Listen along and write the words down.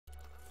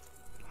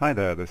Hi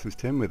there, this is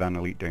Tim with an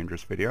Elite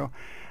Dangerous video,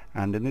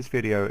 and in this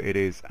video it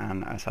is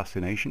an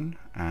assassination,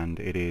 and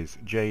it is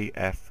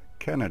J.F.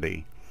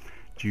 Kennedy,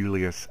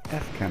 Julius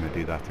F.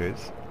 Kennedy that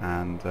is,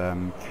 and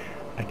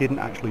I didn't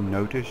actually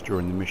notice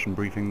during the mission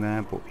briefing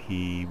there, but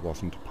he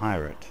wasn't a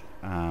pirate.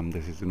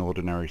 This is an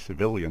ordinary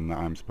civilian that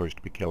I'm supposed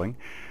to be killing,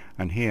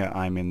 and here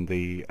I'm in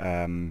the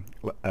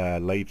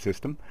lathe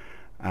system.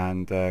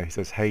 And he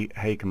says,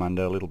 hey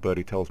Commander, little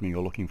birdie tells me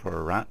you're looking for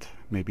a rat.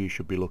 Maybe you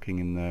should be looking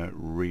in the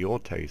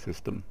Riorte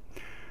system.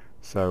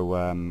 So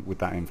with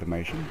that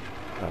information,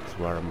 that's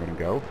where I'm going to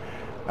go.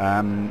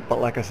 But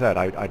like I said,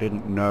 I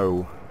didn't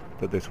know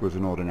that this was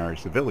an ordinary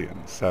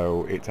civilian.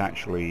 So it's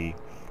actually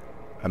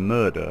a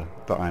murder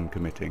that I'm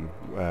committing,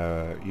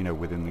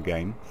 within the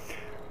game.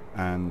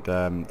 And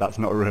that's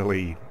not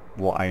really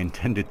what I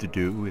intended to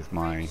do with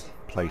my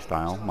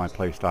playstyle. My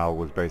playstyle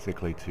was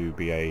basically to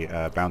be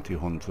a bounty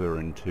hunter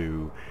and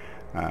to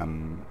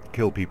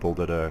kill people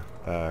that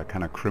are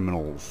kind of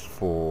criminals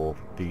for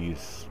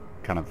these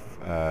kind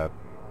of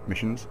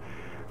missions.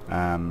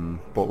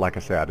 But like I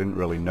say, I didn't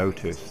really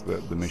notice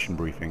that the mission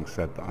briefing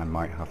said that I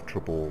might have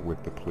trouble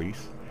with the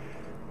police.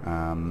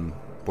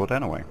 But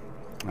anyway,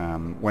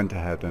 went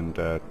ahead and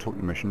took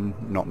the mission,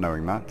 not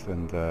knowing that,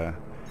 and now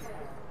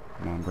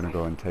I'm going to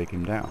go and take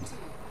him down.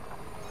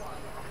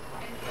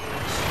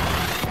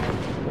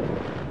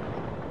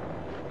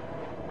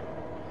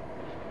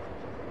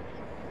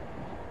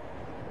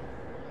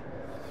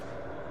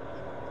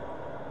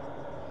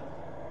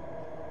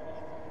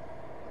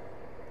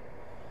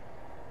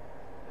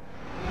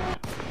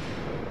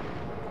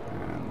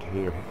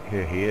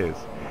 Here he is,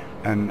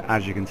 and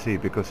as you can see,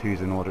 because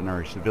he's an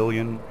ordinary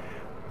civilian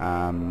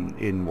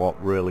in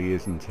what really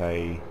isn't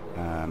a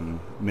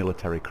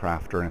military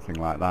craft or anything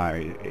like that,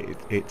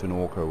 it's an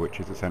orca,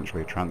 which is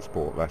essentially a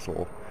transport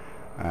vessel.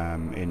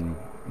 In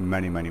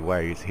many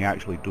ways, he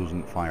actually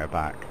doesn't fire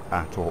back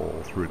at all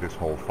through this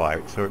whole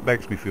fight, so it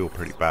makes me feel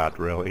pretty bad,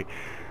 really.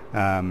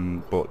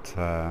 But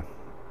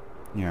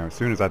as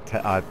soon as I'd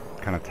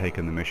kind of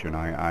taken the mission,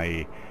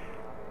 I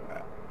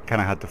kind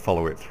of had to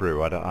follow it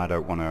through. I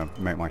don't want to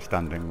make my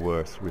standing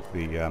worse with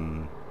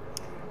the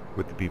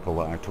people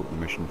that I took the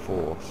mission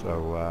for.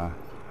 So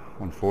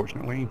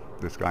unfortunately,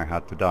 this guy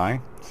had to die.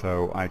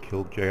 So I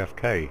killed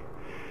JFK.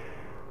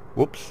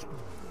 Whoops.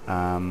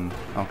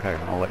 Okay,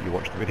 I'll let you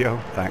watch the video.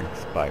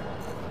 Thanks. Bye.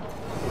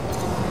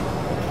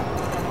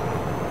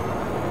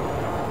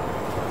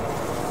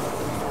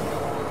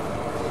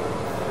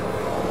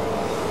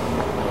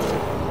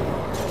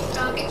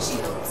 Target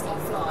shields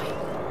offline.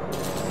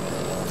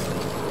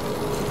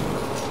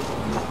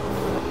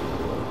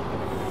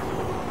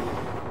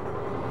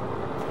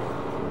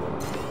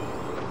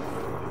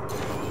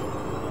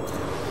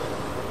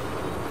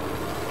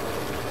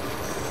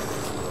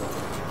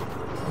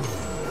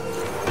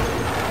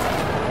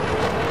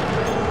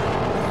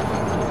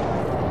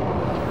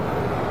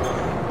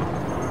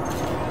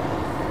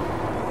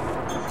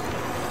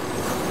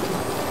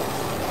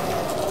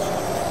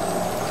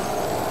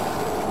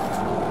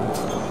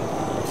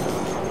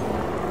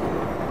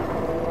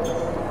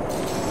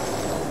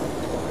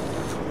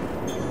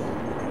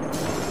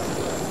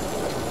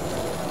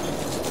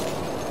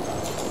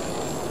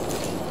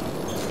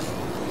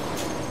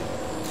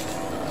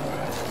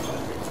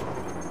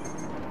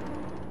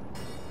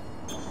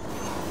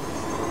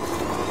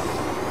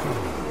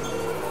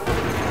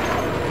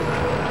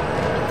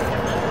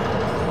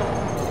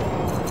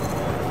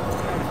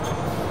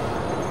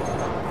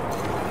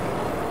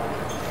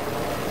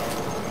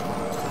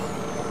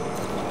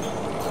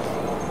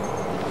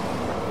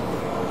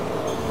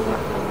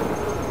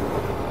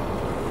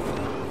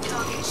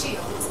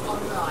 Shields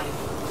online.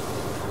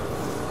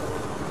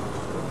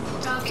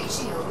 Target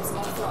shields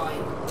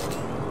offline.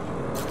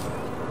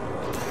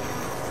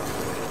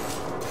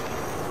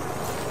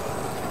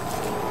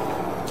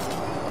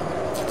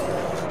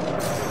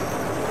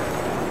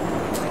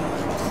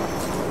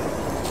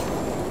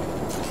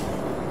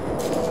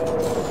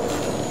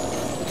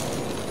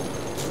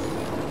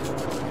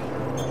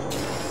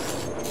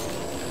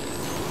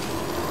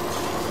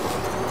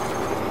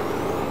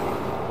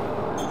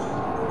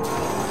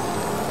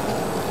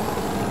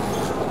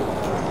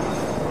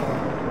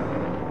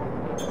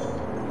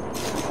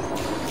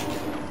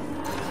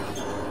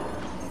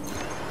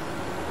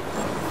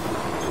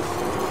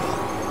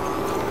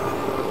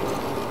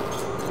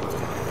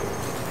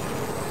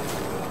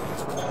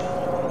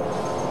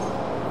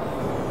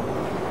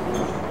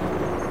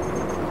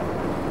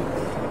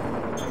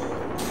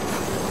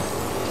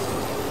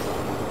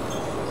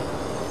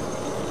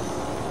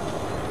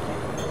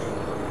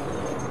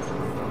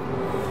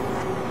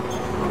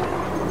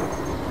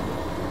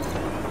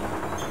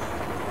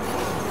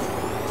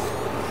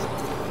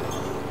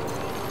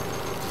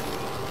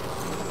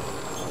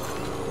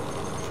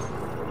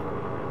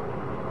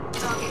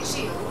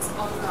 Shields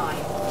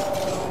online.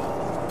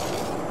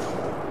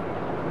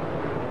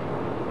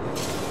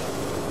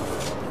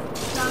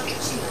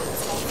 Target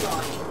shields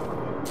offline.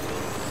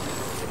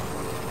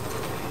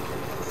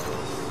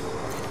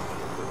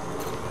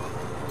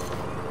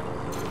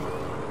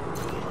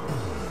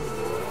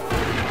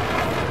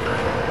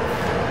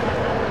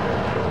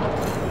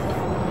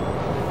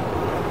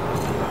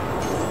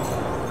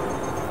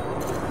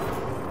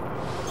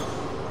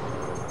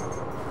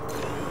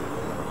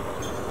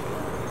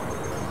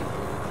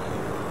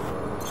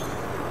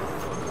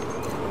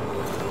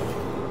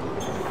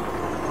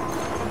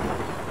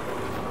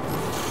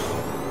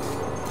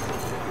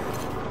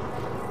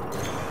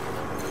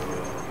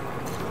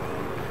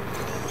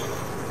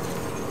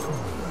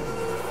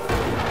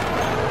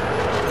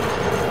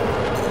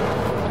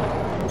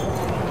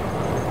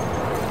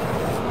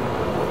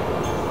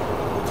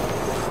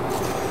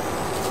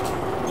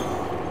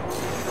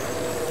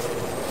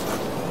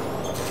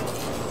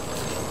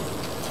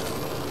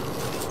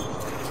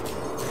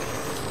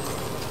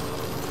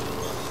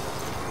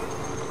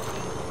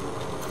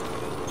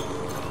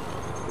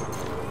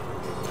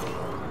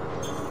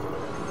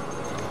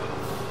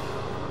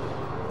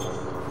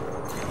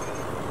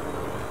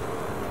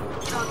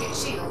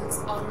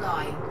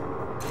 online.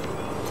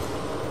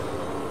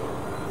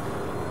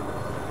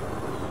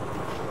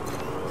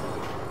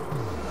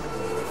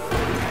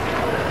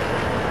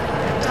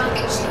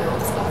 Target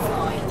shields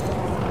offline.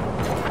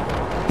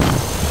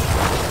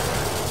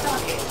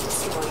 Target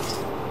destroyed.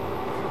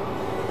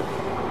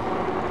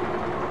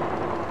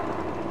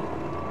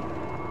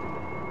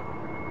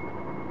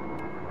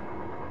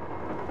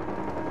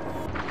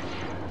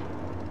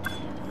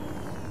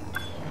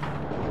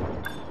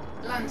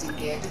 Landing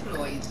gear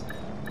deployed.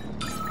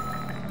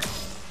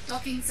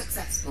 Docking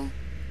successful.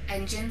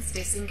 Engines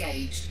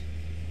disengaged.